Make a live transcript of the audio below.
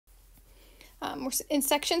We're in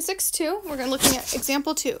section 6.2. We're looking at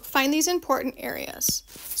example 2. Find these important areas.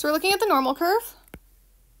 So we're looking at the normal curve.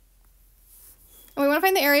 And we want to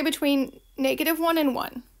find the area between -1 and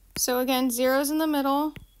 1. So again, 0's in the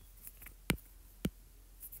middle.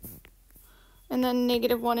 And then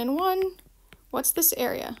 -1 and 1. What's this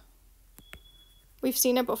area? We've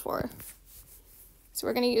seen it before. So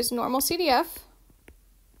we're going to use normal CDF.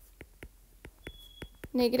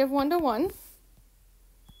 -1 to 1.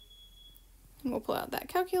 And we'll pull out that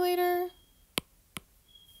calculator.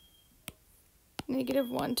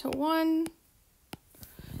 -1 to 1.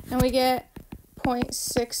 And we get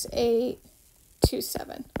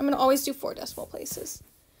 0.6827. I'm going to always do 4 decimal places.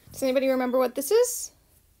 Does anybody remember what this is?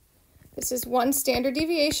 This is 1 standard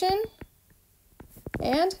deviation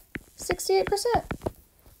and 68%.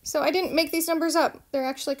 So I didn't make these numbers up. They're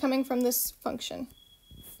actually coming from this function.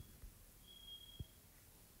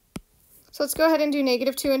 So let's go ahead and do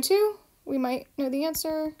 -2 and 2. We might know the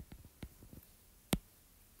answer.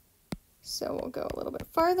 So we'll go a little bit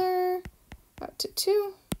farther, out to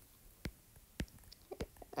 2.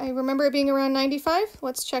 I remember it being around 95.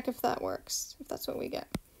 Let's check if that works, if that's what we get.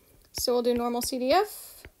 So we'll do normal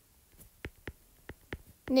CDF,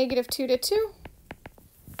 -2 to 2.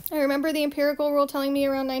 I remember the empirical rule telling me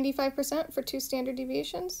around 95% for 2 standard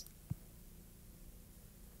deviations.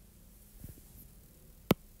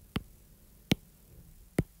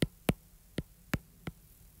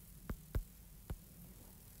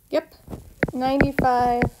 Yep,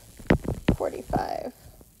 95/45.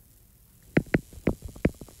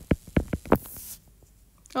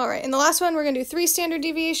 All right, in the last one, we're going to do 3 standard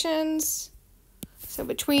deviations. So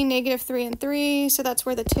between -3 and 3, so that's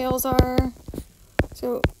where the tails are.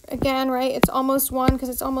 So again, right, it's almost 1 because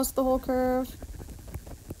it's almost the whole curve.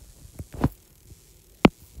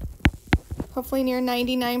 Hopefully near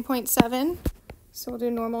 99.7. So we'll do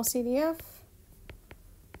normal CDF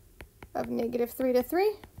of -3 to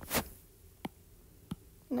 3.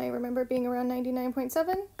 And I remember it being around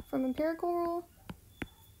 99.7 from empirical rule.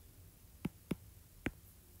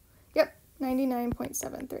 Yep,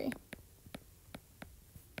 99.73.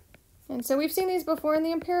 And so we've seen these before in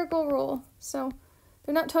the empirical rule. So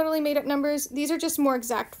they're not totally made up numbers. These are just more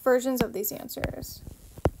exact versions of these answers.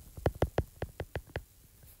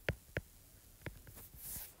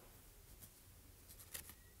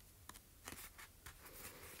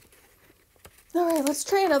 All right, let's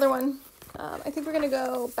try another one. I think we're going to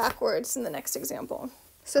go backwards in the next example.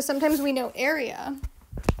 So sometimes we know area,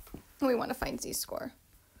 and we want to find z-score.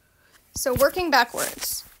 So working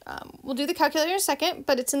backwards, we'll do the calculator in a second,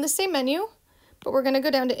 but it's in the same menu, but we're going to go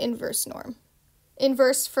down to inverse norm.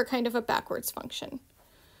 Inverse for kind of a backwards function.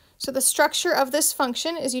 So the structure of this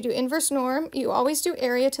function is you do inverse norm, you always do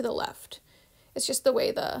area to the left. It's just the way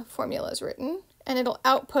the formula is written, and it'll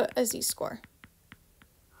output a z-score.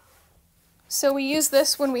 So we use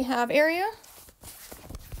this when we have area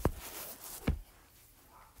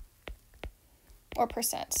or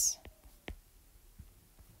percents.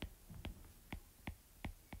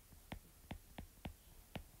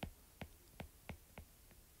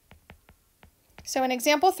 So in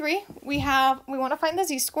example 3, we want to find the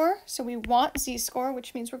z-score. So we want z-score,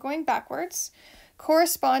 which means we're going backwards,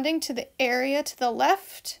 corresponding to the area to the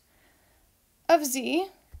left of z,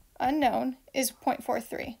 unknown, is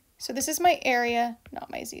 0.43. So this is my area, not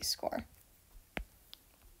my z-score.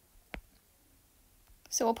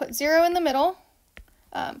 So we'll put 0 in the middle.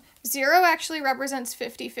 0 actually represents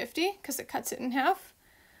 50/50 because it cuts it in half.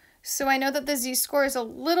 So I know that the z-score is a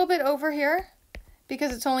little bit over here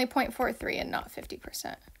because it's only 0.43 and not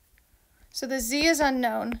 50%. So the z is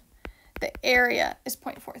unknown. The area is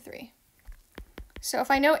 0.43. So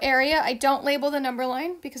if I know area, I don't label the number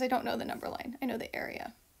line because I don't know the number line. I know the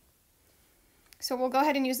area. So we'll go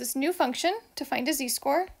ahead and use this new function to find a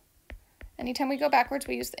z-score. Anytime we go backwards,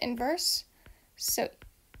 we use the inverse. So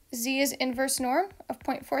z is inverse norm of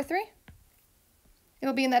 0.43.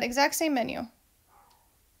 It'll be in that exact same menu.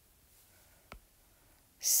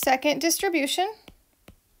 Second distribution,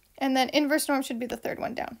 and then inverse norm should be the third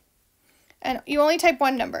one down. And you only type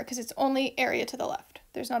one number because it's only area to the left.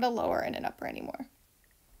 There's not a lower and an upper anymore.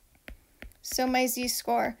 So my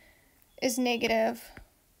z-score is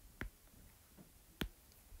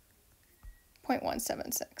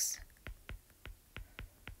 -0.176.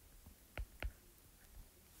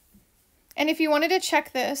 And if you wanted to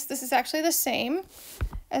check this, this is actually the same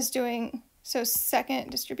as doing, so second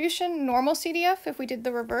distribution, normal CDF, if we did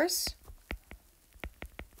the reverse.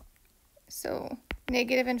 So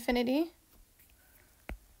 -infinity.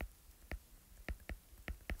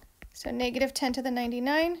 So -10 to the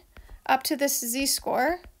 99 up to this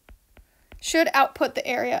z-score. should output the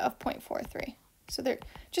area of 0.43. So they're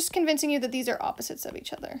just convincing you that these are opposites of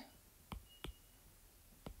each other.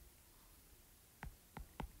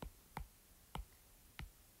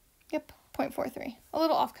 Yep, 0.43. A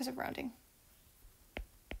little off because of rounding.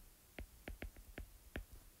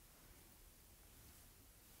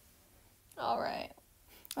 All right,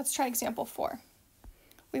 let's try example 4.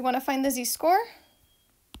 We want to find the z-score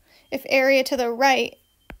if area to the right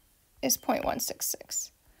is 0.166.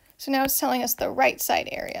 So now it's telling us the right side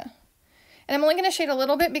area. And I'm only going to shade a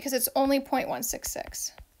little bit because it's only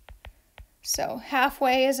 0.166. So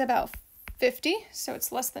halfway is about 50, so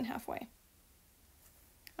it's less than halfway.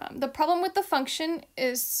 The problem with the function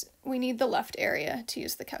is we need the left area to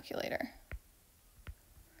use the calculator.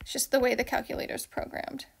 It's just the way the calculator is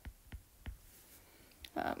programmed.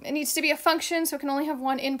 It needs to be a function, so it can only have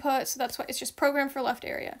one input, so that's why it's just programmed for left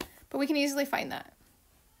area. But we can easily find that.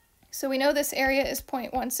 So we know this area is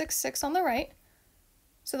 0.166 on the right,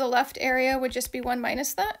 so the left area would just be 1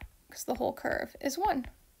 minus that, because the whole curve is 1.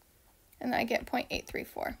 And I get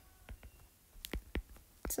 0.834.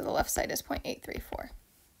 So the left side is 0.834,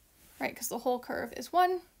 right, because the whole curve is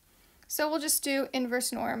 1. So we'll just do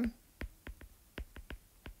inverse norm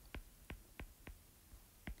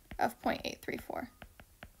of 0.834.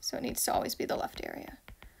 So it needs to always be the left area.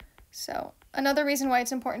 So another reason why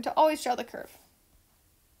it's important to always draw the curve.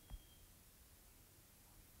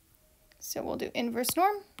 So we'll do inverse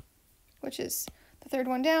norm, which is the third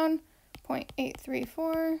one down,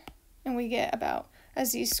 0.834, and we get about a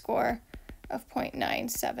z-score of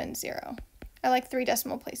 0.970. I like 3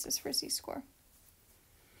 decimal places for z-score.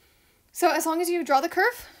 So as long as you draw the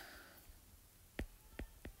curve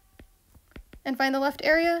and find the left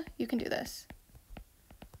area, you can do this.